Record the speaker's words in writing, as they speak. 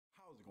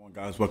on,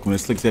 guys, welcome to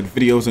Slikzed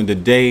videos, and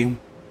today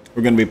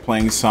we're going to be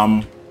playing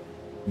some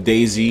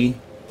Dayz,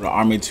 the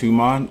Arma 2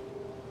 mod.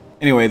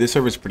 Anyway, this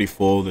server's pretty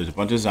full. There's a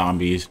bunch of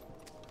zombies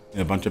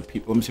and a bunch of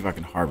people. Let me see if I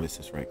can harvest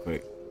this right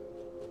quick.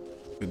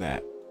 Look at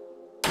that.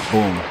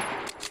 Boom.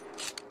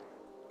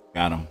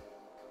 Got him.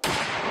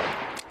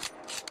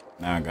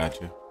 Now I got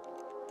you.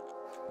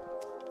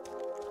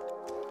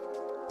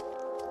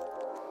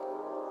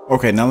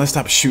 Okay, now let's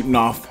stop shooting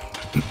off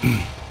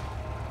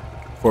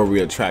before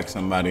we attract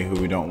somebody who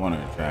we don't want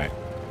to attract.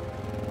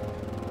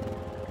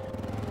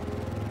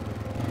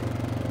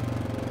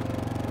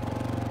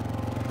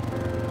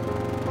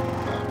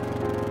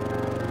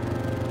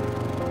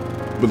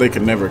 But they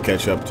can never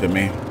catch up to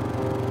me.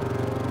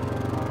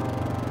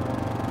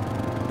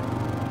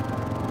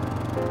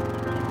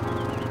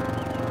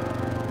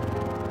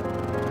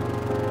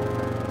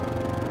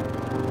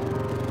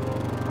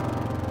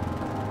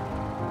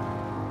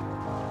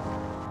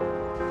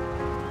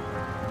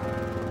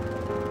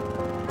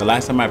 The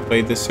last time I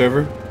played this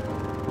server,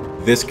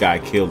 this guy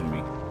killed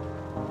me.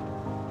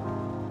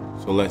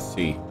 So let's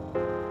see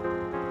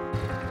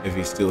if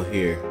he's still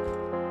here.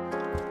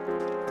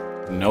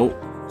 Nope.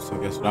 So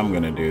guess what I'm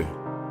gonna do?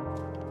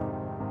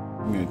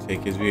 I'm gonna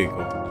take his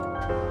vehicle.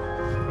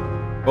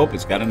 Oh,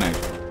 it's got a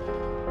nitro.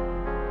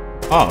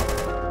 Oh,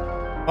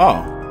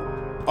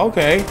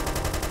 okay.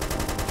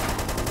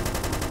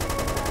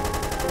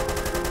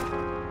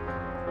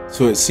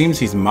 So it seems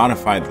he's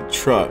modified the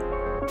truck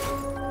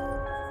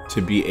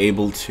to be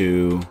able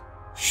to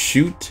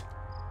shoot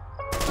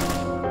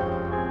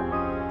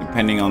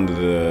depending on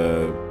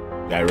the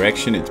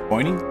direction it's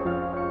pointing,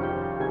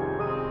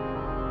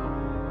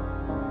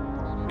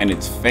 and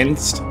it's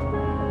fenced.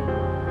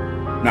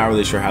 Not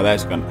really sure how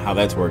that's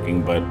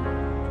working, but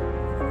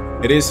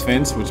it is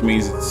fenced, which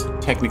means it's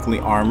technically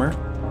armor,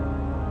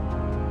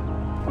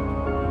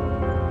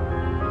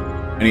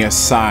 and he has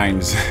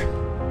signs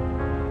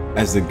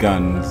as the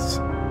Gunz.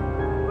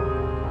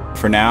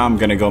 For now, I'm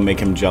gonna go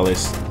make him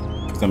jealous.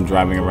 I'm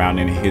driving around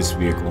in his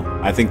vehicle.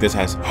 I think this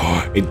has,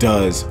 it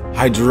does,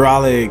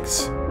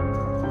 hydraulics.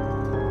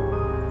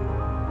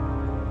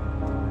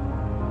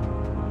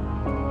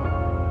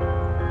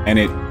 And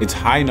it's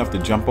high enough to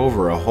jump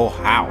over a whole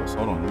house.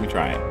 Hold on, let me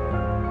try it.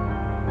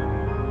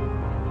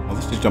 Oh,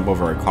 let's just jump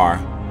over a car.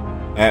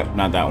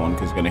 Not that one,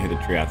 because it's gonna hit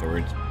a tree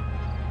afterwards.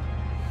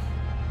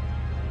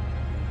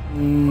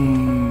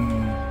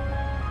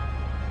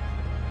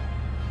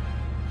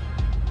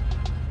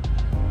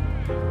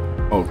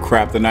 Oh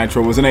crap, the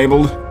nitro was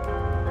enabled.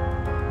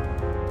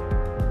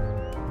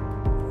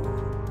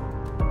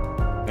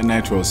 The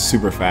nitro is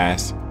super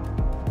fast.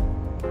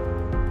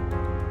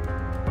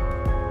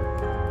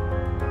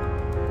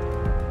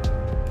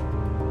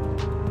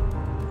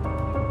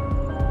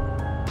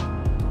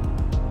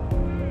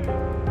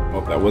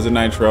 Oh, that was a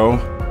nitro.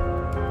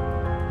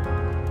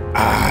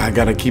 I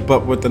gotta keep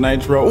up with the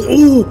nitro.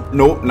 Oh,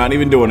 nope, not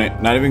even doing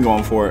it. Not even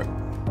going for it.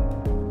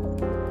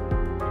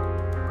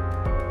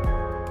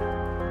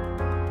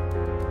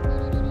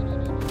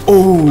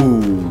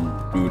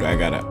 Oh, dude, I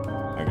gotta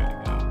get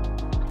out.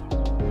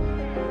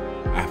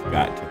 I've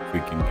got to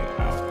freaking get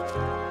out.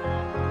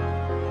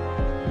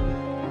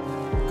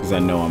 Because I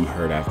know I'm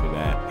hurt after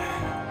that.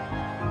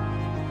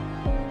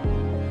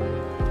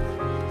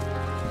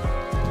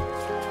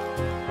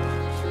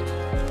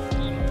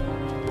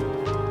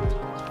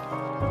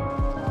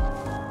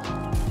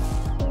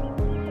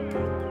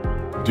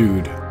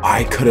 Dude,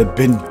 I could have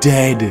been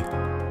dead.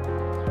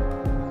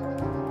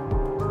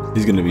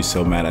 He's gonna be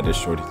so mad I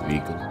destroyed his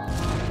vehicle.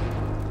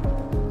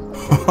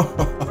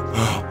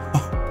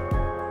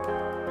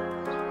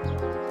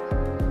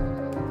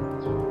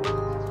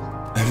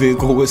 That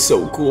vehicle was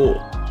so cool.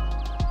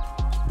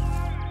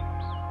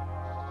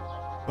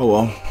 Oh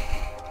well.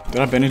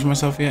 Did I bandage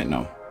myself yet?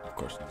 No, of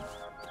course not.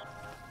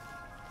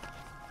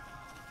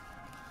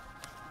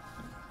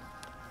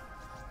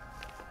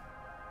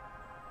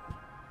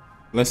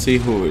 Let's see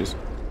who is.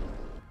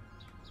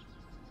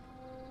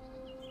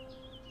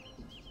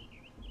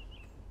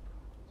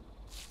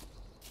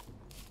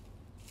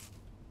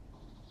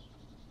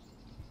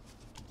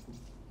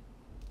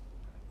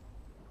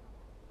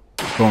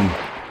 Boom.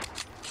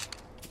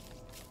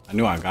 I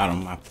knew I got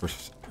him. My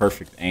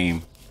perfect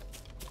aim.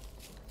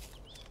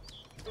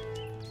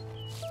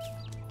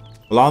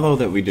 Well, although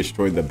that we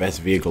destroyed the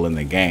best vehicle in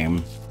the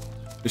game,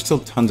 there's still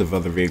tons of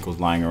other vehicles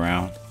lying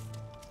around.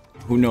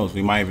 Who knows?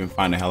 We might even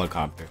find a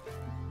helicopter.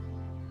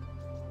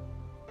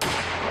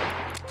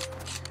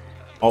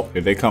 Oh,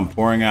 here they come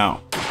pouring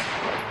out.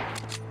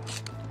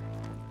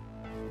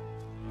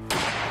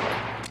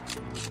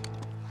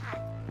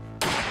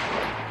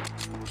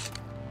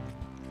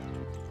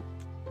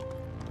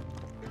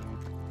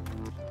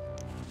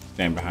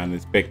 Stand behind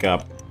this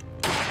pickup.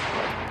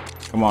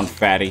 Come on,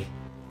 fatty.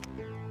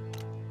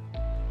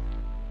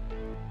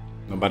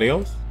 Nobody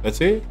else?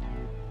 That's it?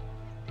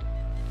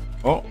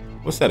 Oh,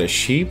 what's that, a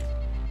sheep?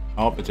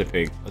 Oh, it's a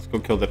pig. Let's go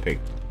kill the pig.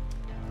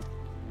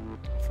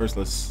 First,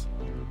 let's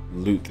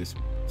loot this,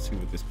 see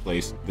what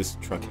this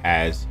truck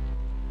has.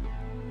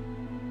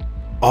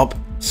 Up,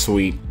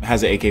 sweet. It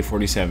has an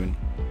AK-47.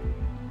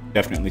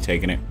 Definitely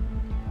taking it.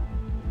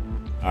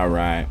 All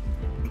right.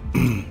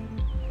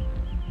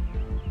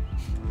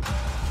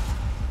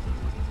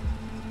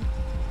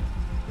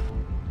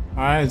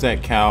 Why is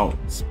that cow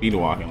speed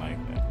walking like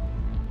that?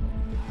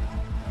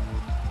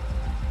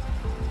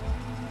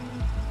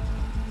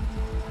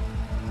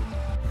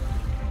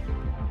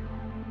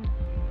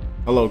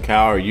 Hello,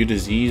 cow. Are you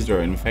diseased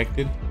or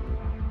infected?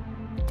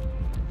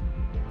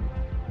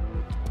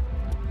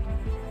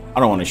 I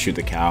don't want to shoot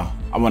the cow.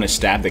 I want to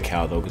stab the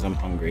cow though, because I'm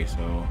hungry.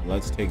 So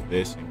let's take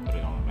this and put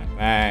it on my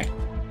back.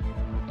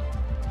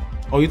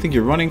 Oh, you think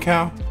you're running,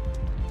 cow?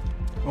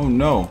 Oh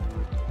no.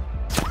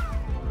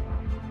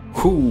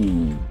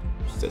 Whoo.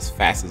 It's as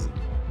fast as it.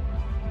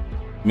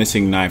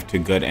 Missing knife to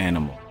gut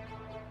animal.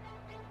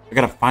 I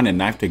gotta find a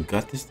knife to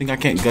gut this thing. I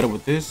can't gut it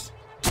with this.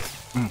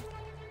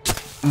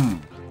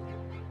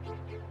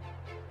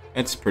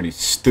 It's pretty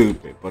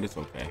stupid, but it's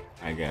okay,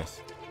 I guess.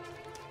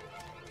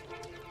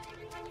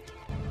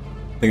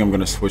 I think I'm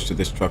gonna switch to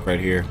this truck right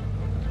here.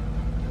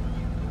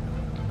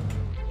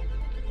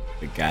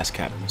 The gas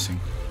cap missing.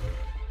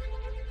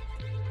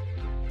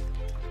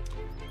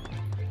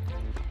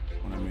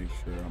 I wanna make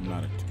sure I'm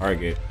not a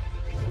target.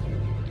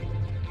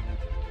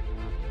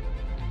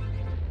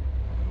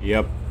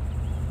 Yep.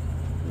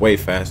 Way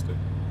faster.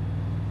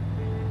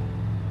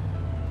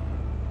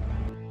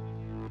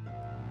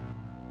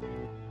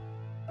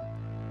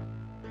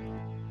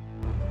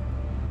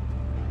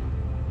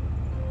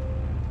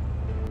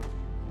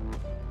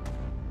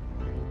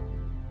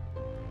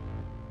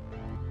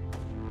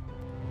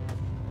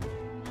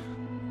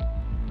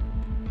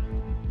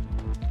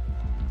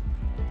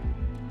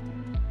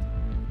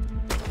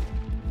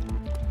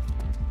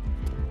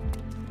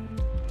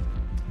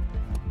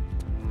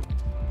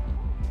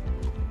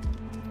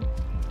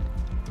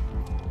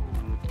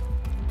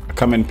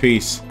 Come in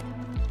peace.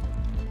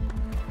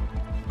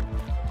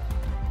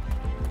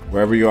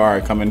 Wherever you are,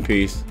 come in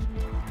peace.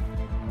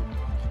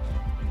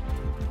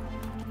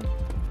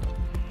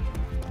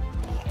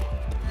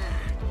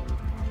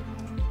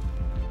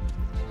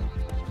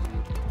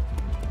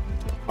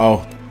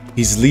 Oh,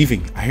 he's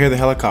leaving. I hear the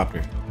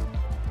helicopter.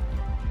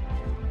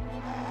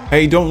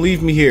 Hey, don't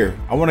leave me here.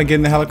 I want to get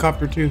in the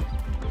helicopter too.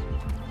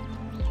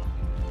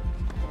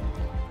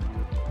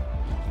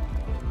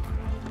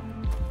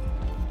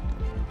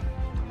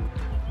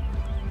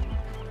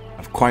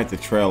 Quite the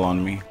trail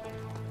on me.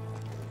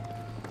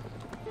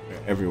 They're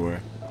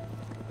everywhere.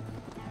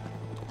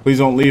 Please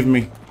don't leave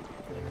me.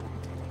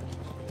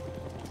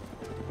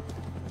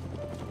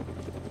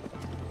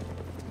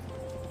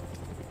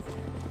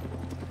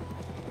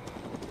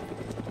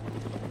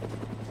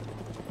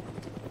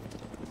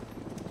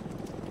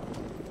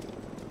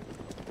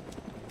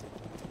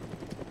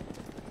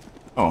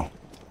 Oh.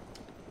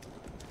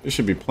 There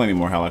should be plenty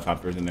more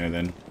helicopters in there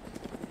then.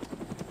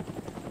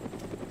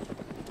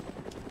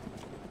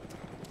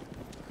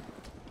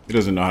 He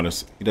doesn't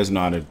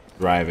know how to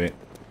drive it.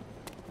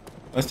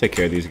 Let's take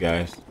care of these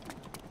guys.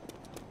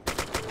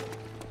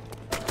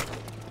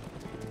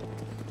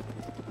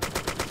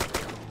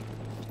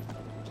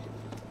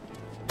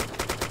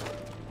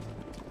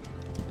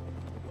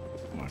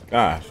 Oh my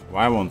gosh,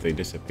 why won't they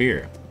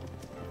disappear?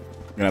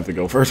 I'm gonna have to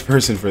go first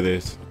person for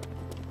this.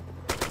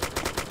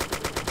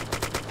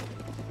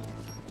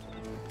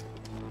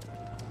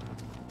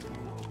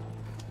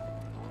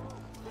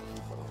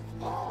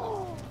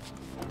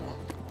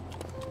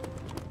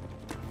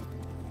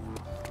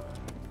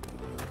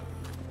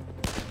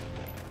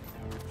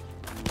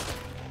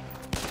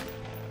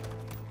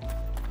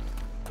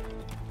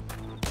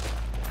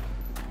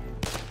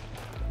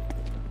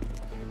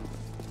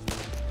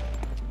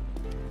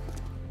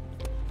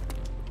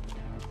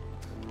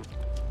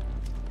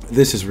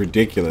 This is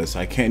ridiculous.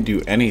 I can't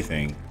do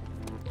anything.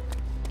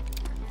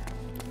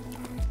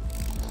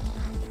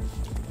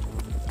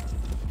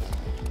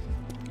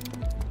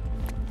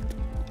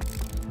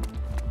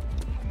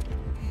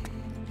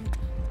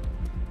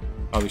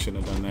 Probably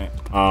shouldn't have done that.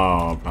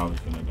 Oh, probably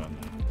shouldn't have done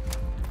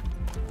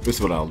that. This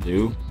is what I'll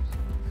do.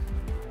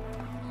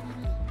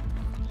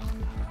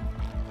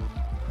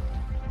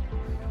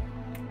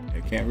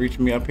 They can't reach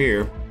me up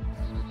here.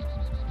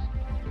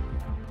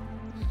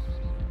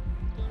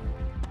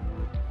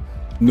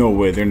 No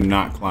way, they're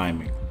not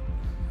climbing.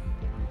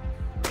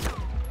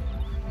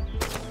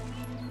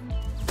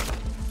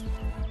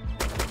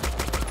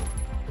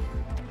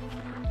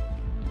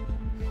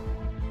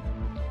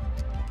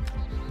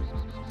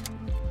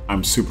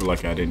 I'm super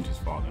lucky I didn't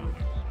just fall down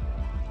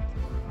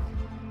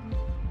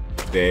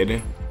there.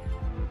 Dead.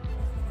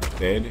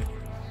 Dead.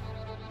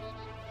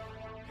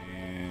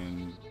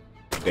 And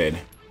dead.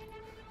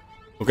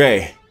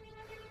 Okay.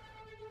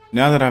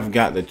 Now that I've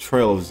got the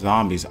trail of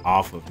zombies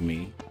off of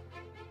me,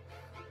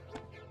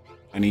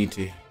 I need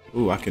to...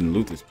 Ooh, I can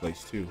loot this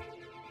place too.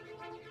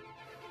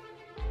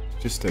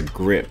 Just a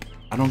grip.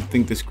 I don't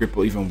think this grip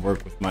will even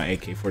work with my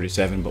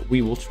AK-47, but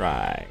we will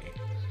try.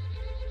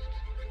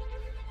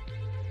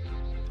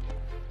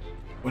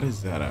 What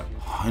is that? A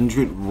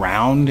 100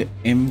 round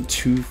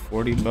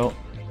M240 belt?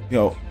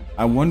 Yo,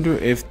 I wonder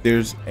if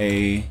there's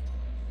a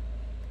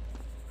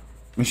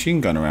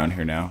machine gun around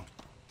here now.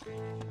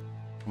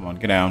 Come on,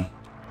 get down.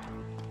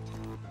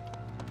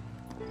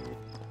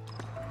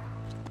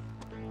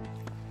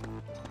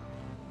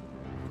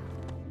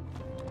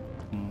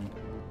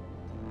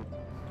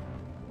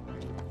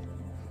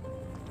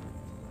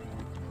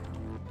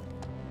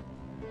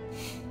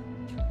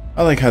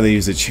 I like how they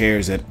use the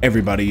chairs that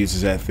everybody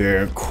uses at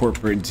their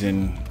corporates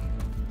and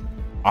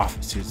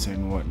offices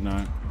and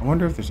whatnot. I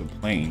wonder if there's a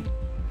plane.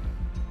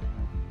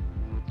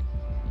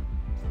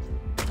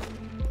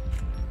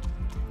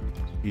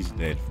 He's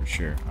dead for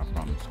sure, I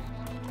promise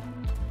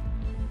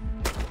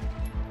you.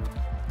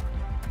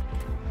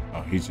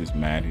 Oh, he's just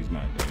mad he's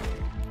not dead.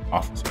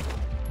 Officer.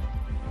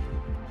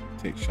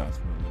 Take shots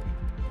for a living.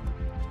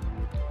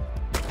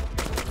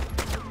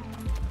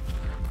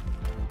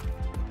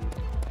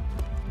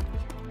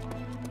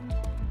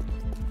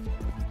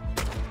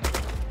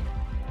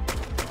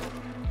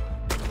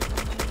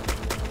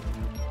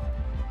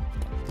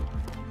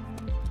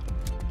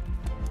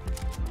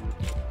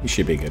 We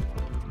should be good.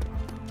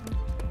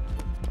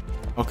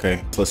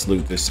 Okay, so let's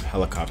loot this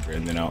helicopter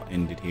and then I'll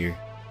end it here.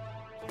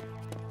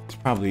 It's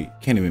probably,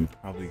 can't even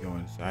probably go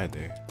inside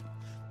there.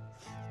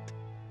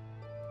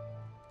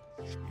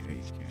 Yeah,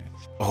 you can.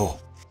 Oh,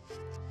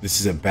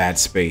 this is a bad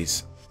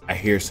space. I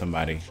hear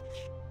somebody.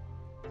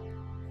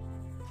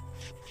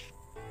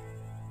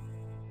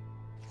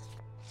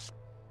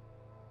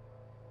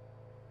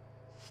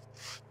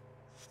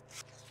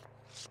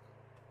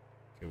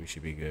 Okay, we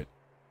should be good.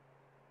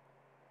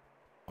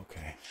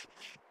 Okay.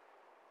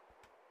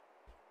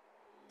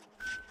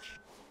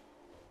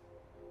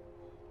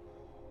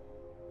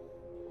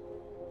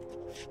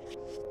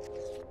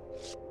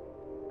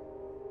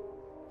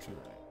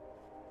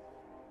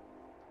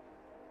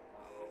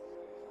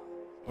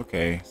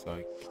 Okay,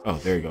 so oh,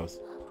 there he goes.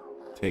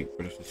 Take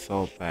British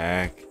assault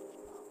pack.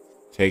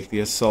 Take the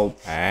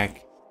assault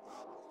pack.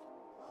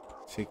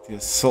 Take the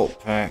assault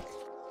pack.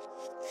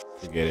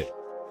 Forget it.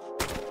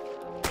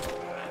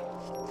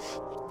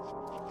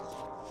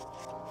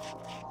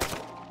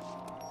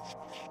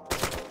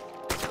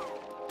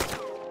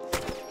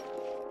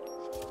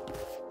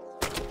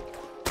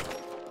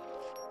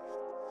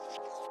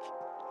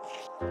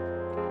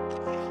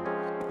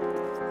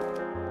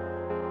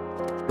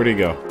 Where'd he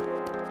go?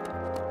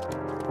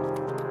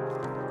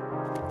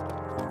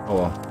 Oh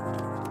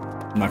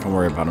well. I'm not gonna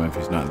worry about him if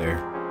he's not there.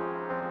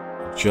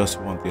 I just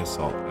want the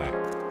assault pack.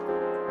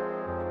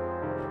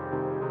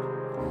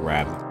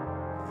 Grab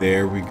it.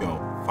 There we go.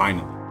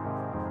 Finally.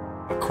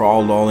 I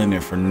crawled all in there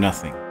for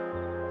nothing.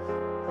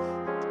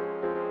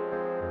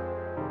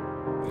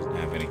 Doesn't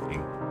have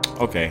anything.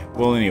 Okay,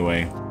 well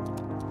anyway.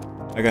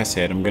 Like I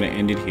said, I'm gonna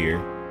end it here.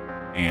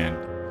 And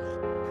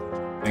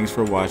thanks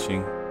for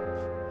watching.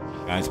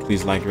 Guys,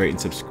 please like, rate, and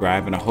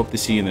subscribe, and I hope to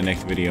see you in the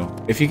next video.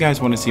 If you guys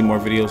want to see more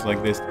videos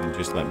like this, then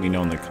just let me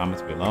know in the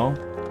comments below.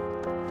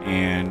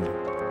 And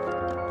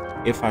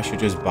if I should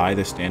just buy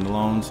the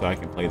standalone so I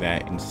can play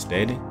that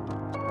instead,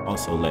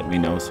 also let me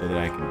know so that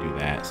I can do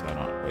that so I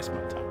don't waste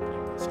my time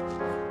playing this.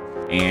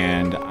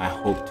 And I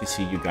hope to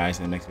see you guys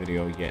in the next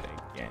video yet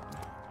again.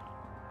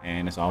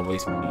 And as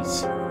always,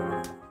 peace.